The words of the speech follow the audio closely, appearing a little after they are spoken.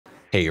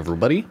Hey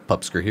everybody,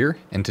 Pupsker here,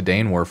 and today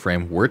in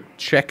Warframe we're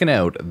checking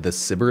out the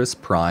Sybaris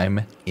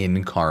Prime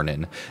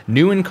Incarnon.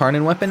 New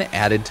Incarnon weapon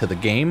added to the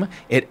game.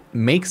 It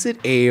makes it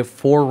a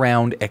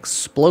 4-round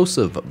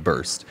explosive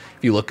burst.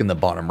 If you look in the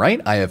bottom right,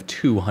 I have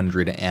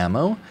 200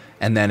 ammo,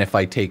 and then if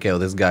I take out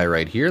this guy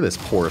right here, this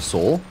poor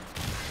soul,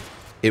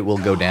 it will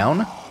go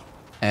down,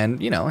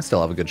 and I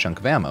still have a good chunk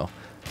of ammo.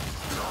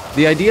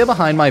 The idea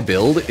behind my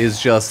build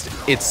is just,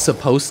 it's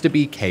supposed to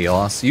be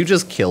chaos. You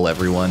just kill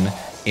everyone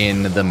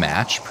in the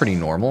match, pretty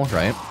normal,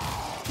 right?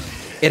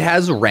 It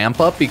has ramp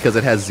up because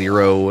it has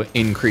 0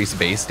 increased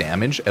base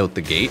damage out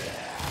the gate.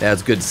 It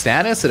has good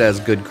status, it has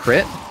good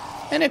crit,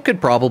 and it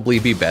could probably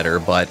be better,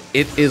 but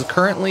it is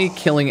currently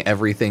killing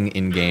everything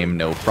in game,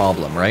 no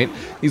problem, right?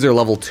 These are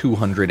level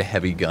 200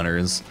 heavy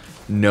gunners,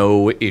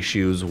 no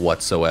issues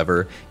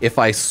whatsoever. If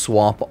I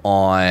swap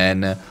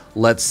on,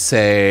 let's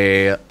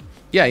say,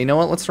 yeah, you know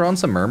what, let's throw on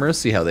some murmurs,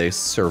 see how they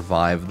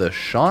survive the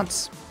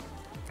shots.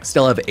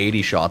 Still have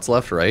 80 shots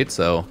left, right?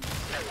 So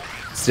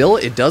still,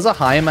 it does a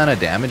high amount of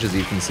damage, as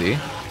you can see,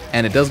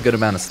 and it does good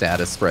amount of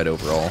status spread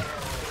overall.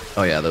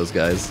 Oh yeah, those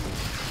guys.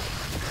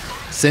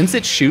 Since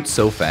it shoots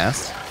so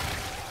fast,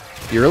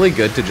 you're really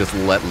good to just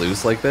let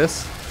loose like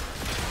this.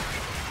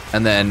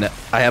 And then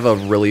I have a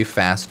really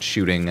fast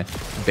shooting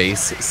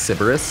base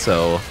Sybaris,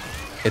 so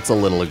it's a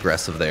little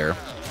aggressive there.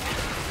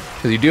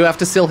 Because you do have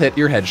to still hit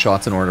your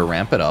headshots in order to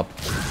ramp it up,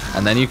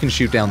 and then you can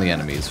shoot down the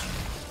enemies.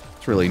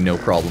 It's really no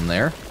problem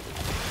there.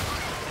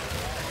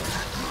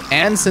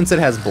 And since it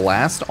has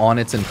Blast on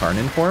its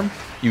Incarnon form,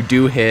 you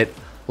do hit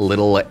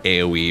little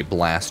AoE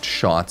blast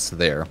shots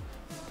there.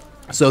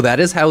 So that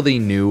is how the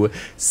new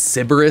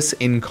Sybaris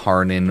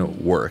Incarnon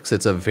works.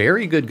 It's a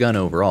very good gun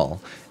overall,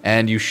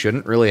 and you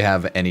shouldn't really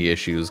have any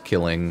issues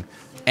killing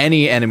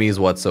any enemies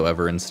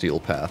whatsoever in Steel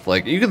Path.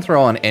 Like, you can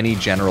throw on any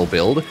general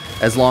build,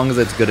 as long as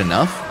it's good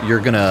enough, you're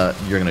gonna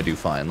do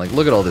fine. Like,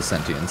 look at all this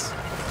sentience.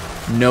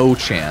 No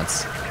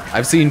chance.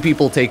 I've seen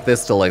people take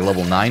this to like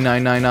level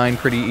 9999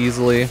 pretty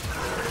easily.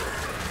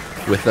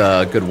 With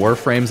good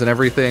Warframes and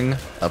everything,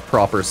 a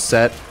proper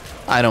set.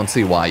 I don't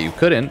see why you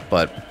couldn't,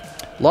 but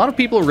a lot of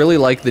people really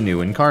like the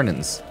new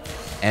Incarnons.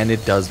 And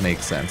it does make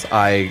sense.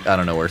 I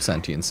don't know where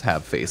sentients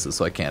have faces,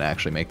 so I can't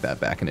actually make that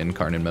back in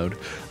Incarnon mode.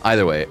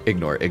 Either way,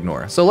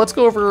 ignore. So let's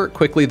go over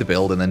quickly the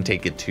build and then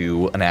take it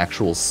to an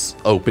actual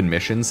open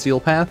mission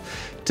Steel Path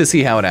to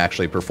see how it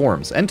actually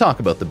performs, and talk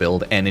about the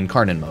build and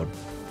Incarnon mode.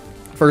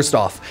 First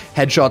off,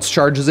 headshots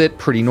charges it,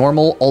 pretty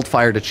normal, alt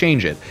fire to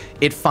change it.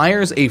 It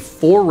fires a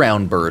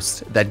 4-round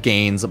burst that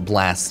gains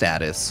blast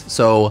status.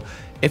 So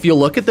if you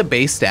look at the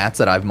base stats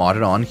that I've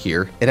modded on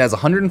here, it has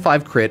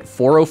 105 crit,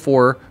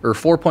 404 or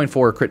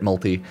 4.4 crit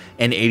multi,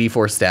 and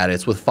 84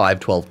 status with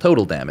 512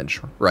 total damage,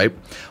 right?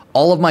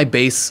 All of my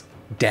base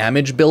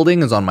damage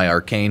building is on my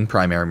arcane,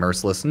 primary,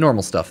 merciless,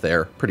 normal stuff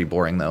there. Pretty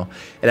boring though.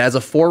 It has a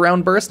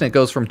 4-round burst and it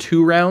goes from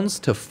 2 rounds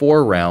to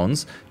 4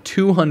 rounds,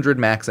 200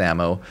 max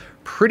ammo.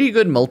 Pretty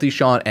good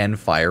multi-shot and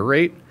fire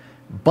rate,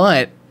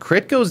 but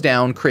crit goes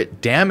down,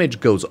 crit damage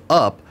goes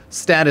up,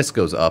 status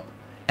goes up,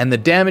 and the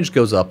damage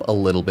goes up a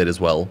little bit as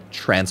well,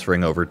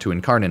 transferring over to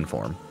Incarnon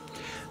form.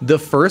 The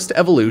first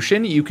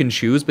evolution, you can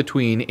choose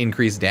between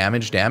increased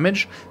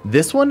damage.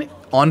 This one,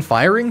 on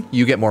firing,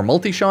 you get more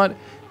multi-shot.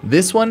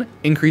 This one,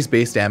 increased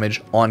base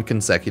damage on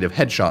consecutive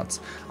headshots.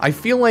 I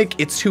feel like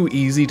it's too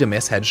easy to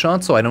miss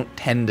headshots, so I don't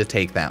tend to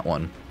take that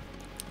one.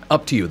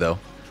 Up to you though.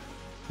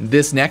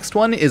 This next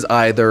one is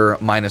either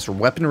minus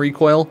weapon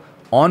recoil,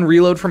 on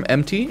reload from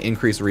empty,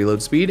 increase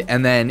reload speed,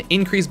 and then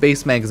increase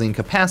base magazine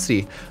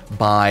capacity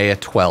by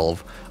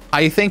 12.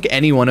 I think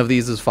any one of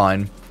these is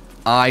fine.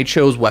 I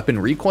chose weapon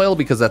recoil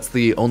because that's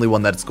the only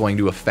one that's going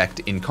to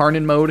affect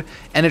Incarnon mode,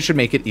 and it should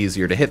make it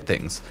easier to hit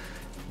things.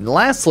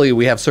 Lastly,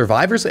 we have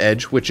Survivor's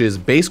Edge, which is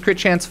base crit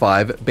chance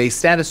 5, base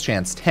status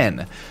chance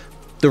 10.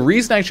 The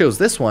reason I chose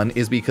this one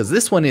is because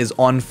this one is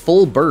on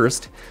full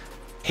burst,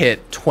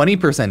 hit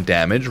 20%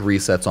 damage,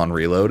 resets on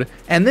reload,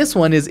 and this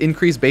one is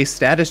increased base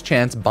status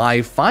chance by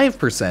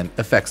 5%,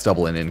 effects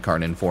double in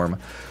Incarnon form.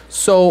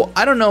 So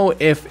I don't know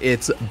if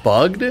it's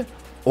bugged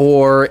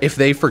or if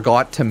they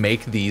forgot to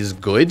make these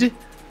good,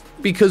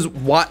 because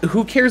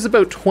who cares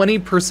about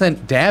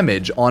 20%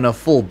 damage on a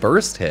full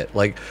burst hit?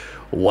 Like,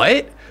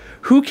 what?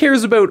 Who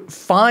cares about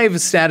 5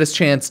 status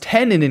chance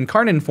 10 in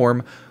Incarnon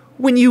form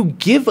when you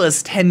give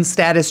us 10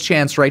 status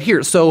chance right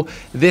here? So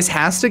this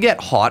has to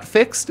get hot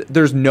fixed.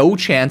 There's no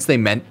chance they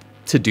meant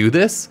to do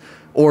this,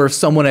 or if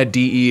someone at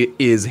DE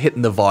is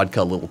hitting the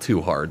vodka a little too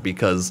hard,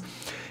 because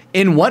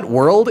in what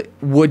world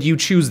would you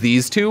choose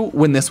these two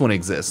when this one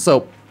exists?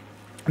 So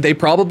they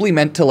probably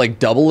meant to like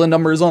double the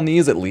numbers on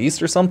these at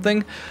least or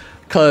something,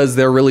 because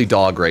they're really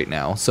dog right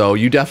now. So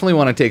you definitely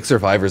want to take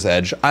Survivor's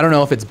Edge. I don't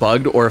know if it's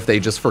bugged or if they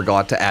just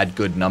forgot to add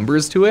good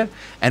numbers to it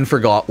and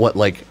forgot what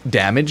like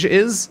damage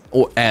is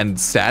and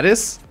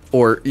status,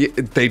 or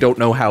they don't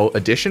know how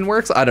addition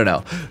works. I don't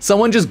know.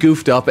 Someone just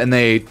goofed up and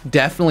they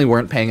definitely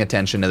weren't paying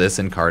attention to this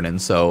Incarnon.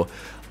 So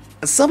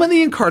some of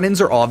the Incarnons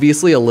are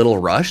obviously a little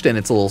rushed, and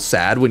it's a little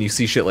sad when you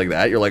see shit like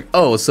that. You're like,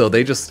 oh, so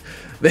they just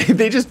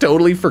They just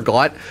totally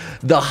forgot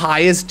the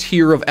highest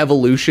tier of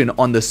evolution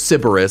on the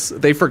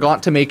Sybaris. They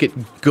forgot to make it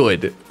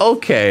good.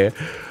 Okay.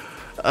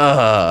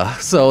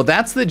 So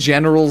that's the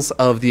generals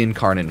of the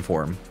Incarnon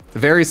form.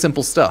 Very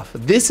simple stuff.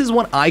 This is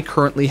what I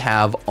currently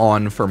have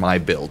on for my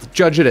build.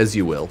 Judge it as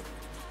you will.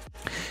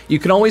 You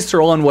can always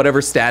throw on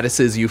whatever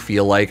statuses you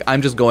feel like.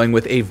 I'm just going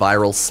with a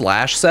viral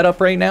slash setup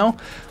right now.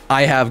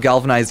 I have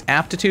Galvanized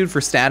Aptitude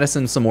for status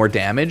and some more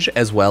damage,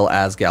 as well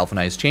as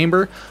Galvanized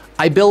Chamber.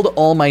 I build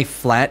all my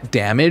flat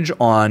damage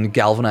on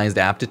Galvanized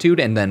Aptitude,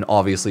 and then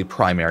obviously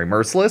Primary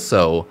Merciless,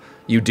 so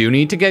you do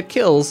need to get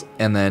kills,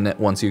 and then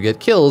once you get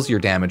kills, your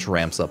damage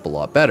ramps up a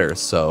lot better.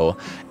 So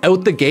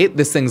out the gate,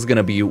 this thing's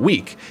gonna be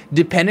weak.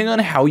 Depending on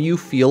how you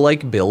feel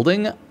like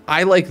building,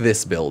 I like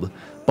this build.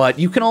 But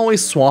you can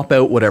always swap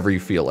out whatever you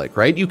feel like,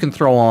 right? You can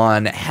throw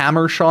on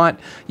Hammer Shot,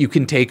 you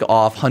can take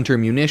off Hunter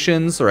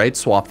Munitions, right?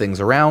 Swap things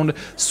around,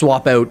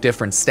 swap out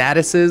different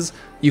statuses.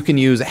 You can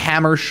use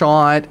Hammer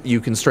Shot, you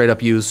can straight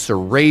up use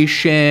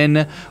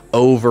Serration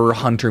over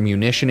Hunter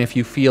Munition if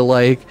you feel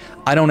like.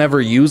 I don't ever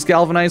use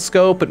Galvanized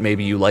Scope, but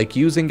maybe you like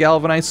using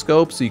Galvanized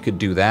Scope, so you could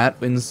do that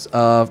in,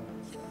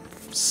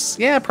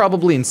 yeah,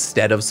 probably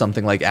instead of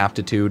something like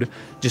Aptitude,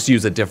 just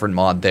use a different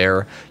mod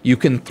there. You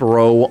can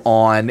throw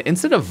on,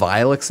 instead of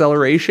Vile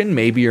Acceleration,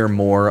 maybe you're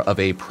more of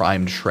a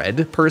Primed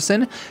Shred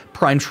person.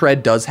 Primed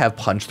Shred does have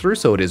punch through,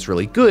 so it is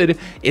really good.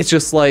 It's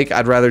just like,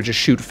 I'd rather just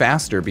shoot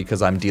faster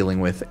because I'm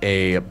dealing with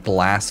a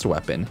blast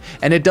weapon.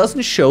 And it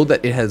doesn't show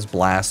that it has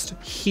blast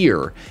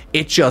here.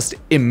 It just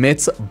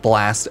emits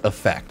blast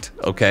effect,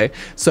 okay?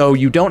 So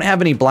you don't have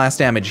any blast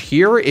damage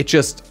here, it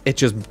just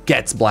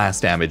gets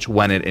blast damage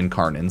when it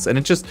incarnates, and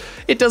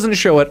it doesn't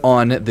show it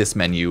on this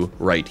menu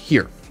right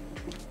here.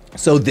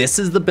 So this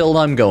is the build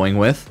I'm going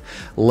with.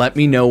 Let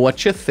me know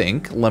what you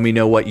think. Let me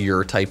know what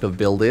your type of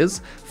build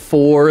is.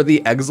 For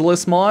the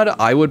Exilis mod,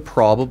 I would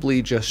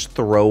probably just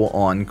throw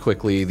on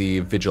quickly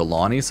the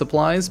Vigilante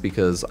supplies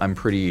because I'm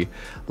pretty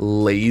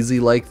lazy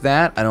like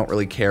that. I don't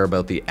really care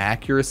about the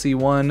accuracy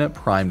one.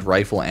 Primed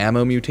rifle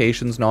ammo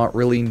mutation's not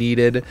really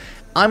needed.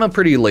 I'm a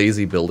pretty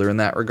lazy builder in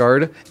that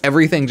regard.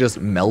 Everything just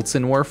melts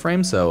in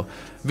Warframe, so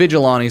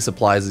Vigilante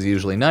supplies is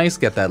usually nice.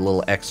 Get that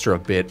little extra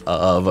bit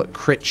of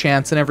crit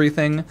chance and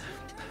everything.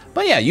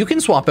 But yeah, you can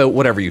swap out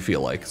whatever you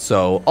feel like,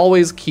 so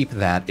always keep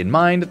that in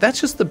mind. That's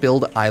just the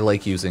build I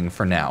like using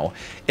for now.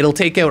 It'll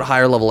take out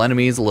higher level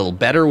enemies a little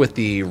better with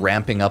the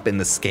ramping up in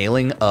the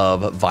scaling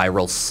of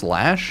Viral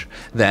Slash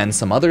than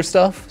some other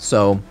stuff,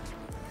 so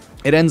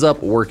it ends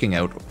up working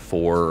out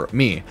for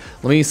me.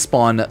 Let me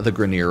spawn the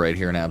Grenier right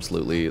here and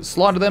absolutely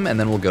slaughter them, and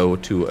then we'll go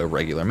to a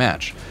regular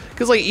match.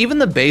 Because like even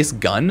the base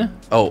gun,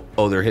 oh,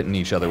 they're hitting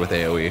each other with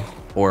AoE,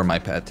 or my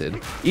pet did.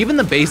 Even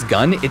the base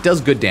gun, it does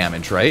good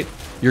damage, right?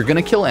 You're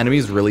gonna kill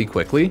enemies really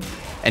quickly,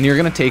 and you're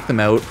gonna take them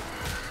out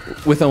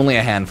with only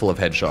a handful of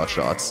headshot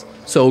shots.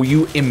 So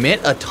you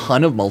emit a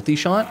ton of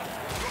multi-shot,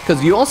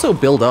 because you also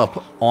build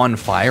up on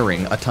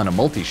firing a ton of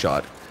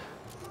multi-shot.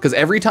 Because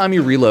every time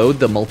you reload,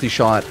 the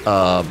multi-shot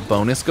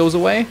bonus goes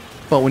away,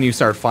 but when you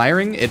start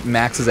firing, it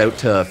maxes out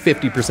to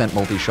 50%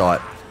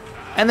 multi-shot.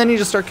 And then you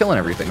just start killing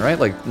everything, right?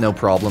 Like, no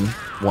problem.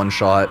 One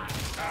shot,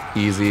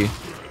 easy.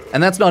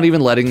 And that's not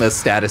even letting the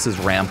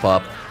statuses ramp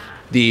up.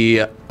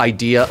 The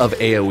idea of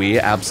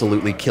AoE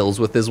absolutely kills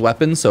with this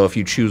weapon, so if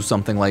you choose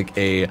something like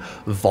a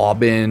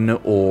Vauban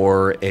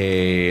or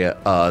a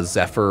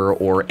Zephyr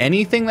or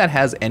anything that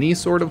has any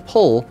sort of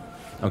pull,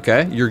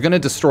 okay, you're gonna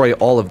destroy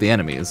all of the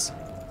enemies.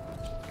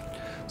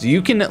 So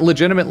you can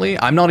legitimately,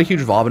 I'm not a huge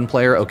Vauban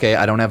player, okay,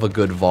 I don't have a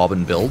good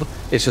Vauban build,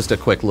 it's just a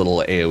quick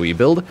little AoE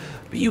build,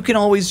 but you can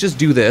always just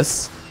do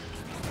this.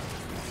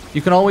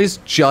 You can always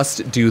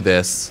just do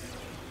this,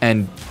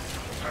 and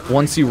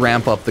once you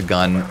ramp up the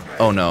gun,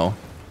 oh no,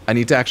 I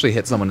need to actually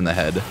hit someone in the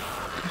head.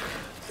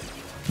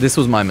 This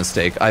was my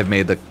mistake. I've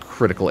made the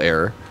critical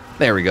error.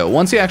 There we go.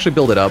 Once you actually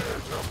build it up,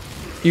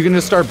 you can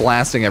just start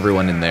blasting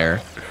everyone in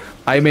there.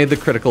 I made the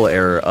critical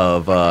error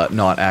of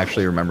not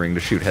actually remembering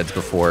to shoot heads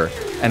before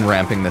and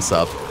ramping this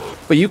up.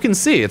 But you can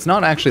see, it's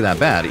not actually that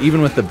bad.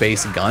 Even with the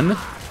base gun,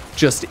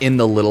 just in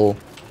the little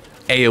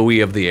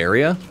AoE of the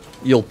area,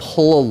 you'll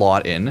pull a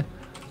lot in,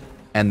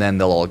 and then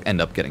they'll all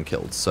end up getting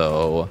killed.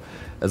 So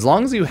as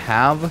long as you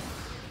have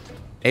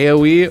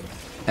AoE,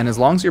 and as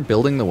long as you're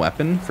building the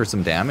weapon for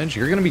some damage,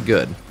 you're gonna be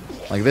good.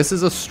 Like, this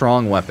is a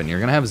strong weapon. You're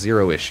gonna have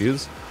zero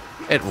issues.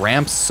 It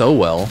ramps so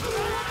well.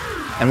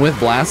 And with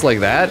blasts like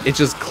that, it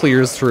just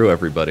clears through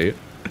everybody.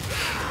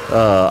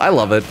 I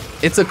love it.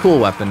 It's a cool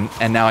weapon,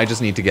 and now I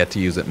just need to get to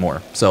use it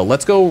more. So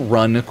let's go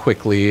run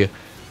quickly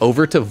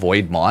over to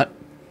Void Mott.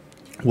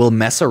 We'll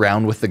mess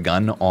around with the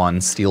gun on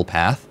Steel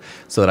Path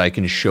so that I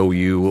can show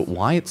you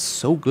why it's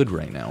so good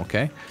right now,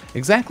 okay?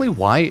 Exactly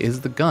why is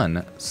the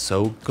gun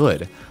so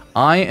good?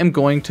 I am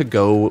going to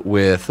go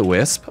with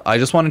Wisp. I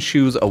just want to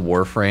choose a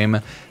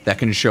Warframe that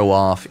can show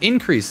off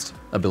increased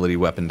ability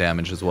weapon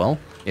damage as well,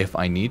 if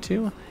I need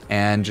to,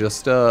 and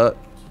just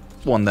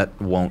one that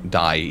won't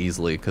die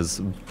easily,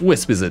 because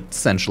Wisp is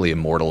essentially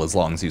immortal as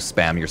long as you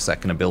spam your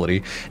second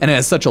ability, and it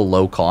has such a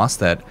low cost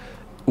that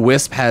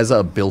Wisp has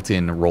a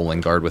built-in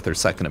rolling guard with her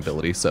second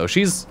ability, so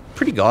she's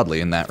pretty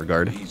godly in that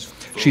regard.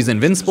 She's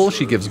invincible,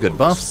 she gives good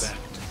buffs.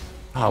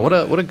 Ah, what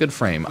a good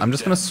frame. I'm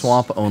just gonna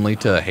swap only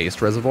to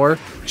Haste Reservoir,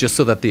 just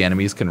so that the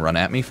enemies can run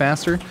at me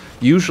faster.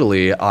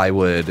 Usually I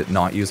would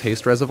not use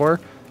Haste Reservoir.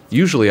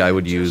 Usually I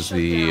would use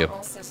the,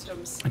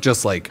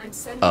 just like,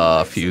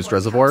 Fused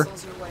Reservoir,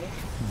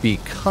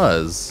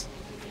 because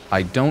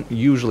I don't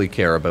usually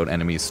care about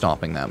enemies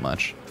stopping that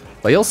much.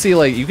 But you'll see,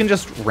 like, you can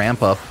just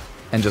ramp up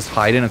and just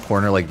hide in a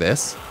corner like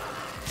this,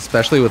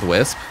 especially with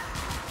Wisp.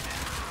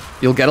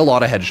 You'll get a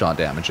lot of headshot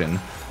damage in.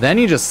 Then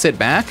you just sit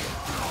back,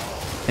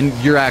 and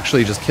you're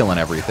actually just killing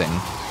everything.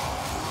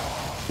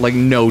 Like,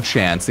 no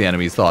chance the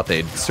enemies thought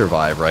they'd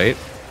survive, right?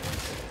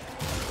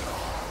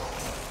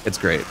 It's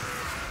great.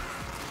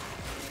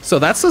 So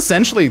that's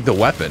essentially the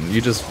weapon.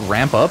 You just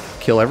ramp up,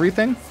 kill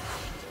everything,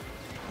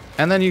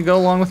 and then you go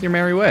along with your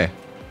merry way.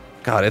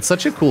 God, it's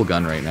such a cool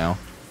gun right now.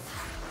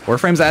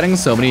 Warframe's adding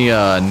so many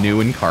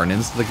new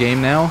Incarnons to the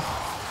game now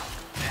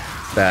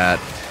that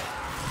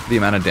the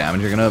amount of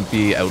damage you're going to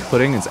be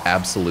outputting is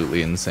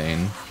absolutely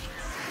insane.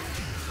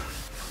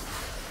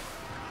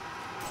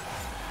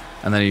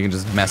 And then you can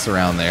just mess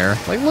around there.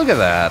 Like, look at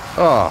that.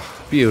 Oh,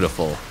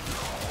 beautiful.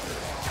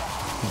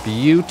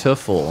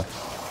 Beautiful.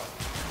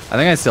 I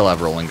think I still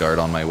have Rolling Guard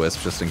on my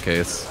Wisp just in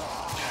case.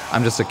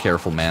 I'm just a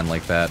careful man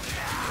like that.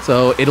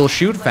 So it'll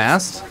shoot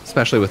fast,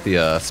 especially with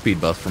the speed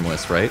buff from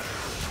Wisp, right?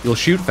 You'll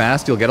shoot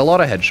fast, you'll get a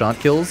lot of headshot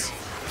kills,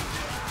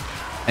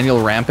 and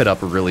you'll ramp it up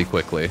really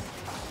quickly.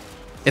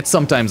 It's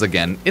sometimes,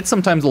 again, it's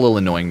sometimes a little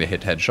annoying to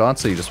hit headshots,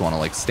 so you just want to,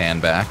 like,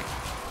 stand back,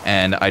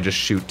 and I just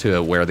shoot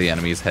to where the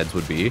enemy's heads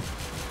would be.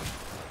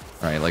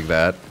 Right, like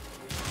that.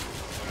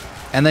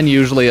 And then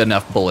usually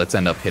enough bullets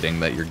end up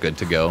hitting that you're good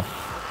to go.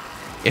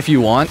 If you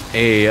want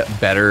a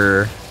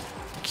better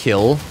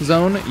kill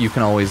zone, you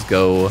can always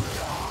go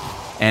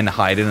and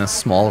hide in a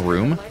small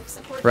room,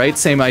 right?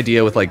 Same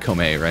idea with, like,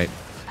 Komei, right?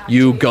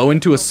 You go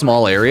into a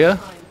small area,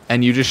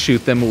 and you just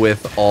shoot them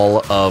with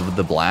all of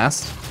the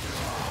blast,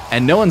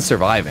 and no one's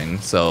surviving,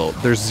 so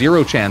there's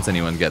zero chance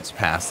anyone gets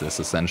past this,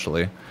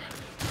 essentially.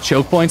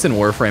 Choke points in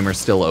Warframe are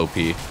still OP.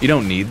 You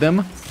don't need them,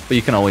 but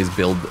you can always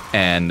build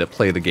and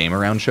play the game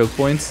around choke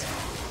points,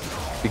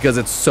 because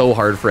it's so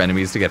hard for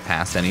enemies to get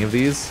past any of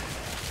these.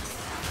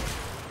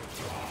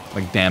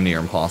 Like, damn near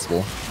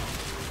impossible.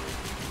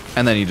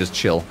 And then you just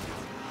chill.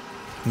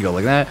 You go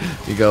like that,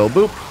 you go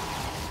boop,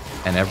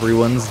 and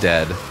everyone's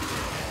dead.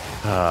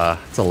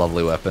 It's a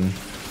lovely weapon.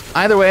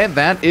 Either way,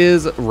 that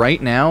is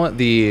right now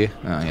the...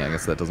 Oh yeah, I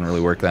guess that doesn't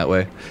really work that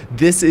way.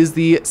 This is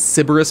the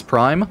Sybaris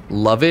Prime.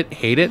 Love it,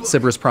 hate it.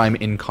 Sybaris Prime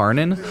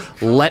Incarnon.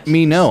 Let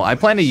me know. I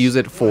plan to use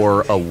it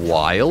for a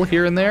while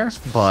here and there,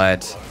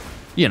 but,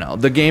 you know,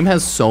 the game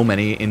has so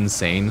many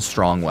insane,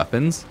 strong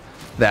weapons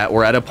that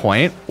we're at a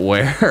point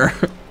where...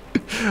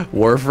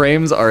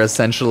 Warframes are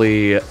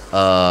essentially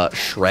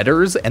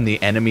shredders, and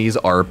the enemies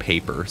are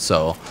paper.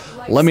 So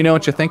let me know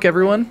what you think,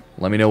 everyone.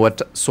 Let me know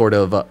what sort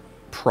of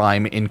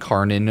Prime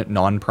Incarnon,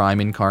 non-Prime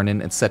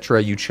Incarnon,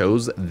 etc. you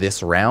chose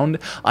this round.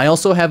 I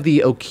also have the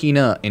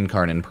Okina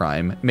Incarnon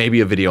Prime.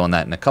 Maybe a video on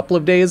that in a couple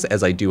of days,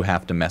 as I do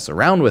have to mess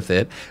around with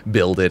it,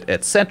 build it,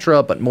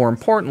 etc. But more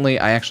importantly,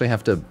 I actually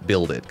have to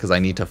build it, because I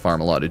need to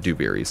farm a lot of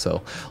Dewberry.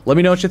 So let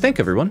me know what you think,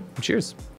 everyone. Cheers.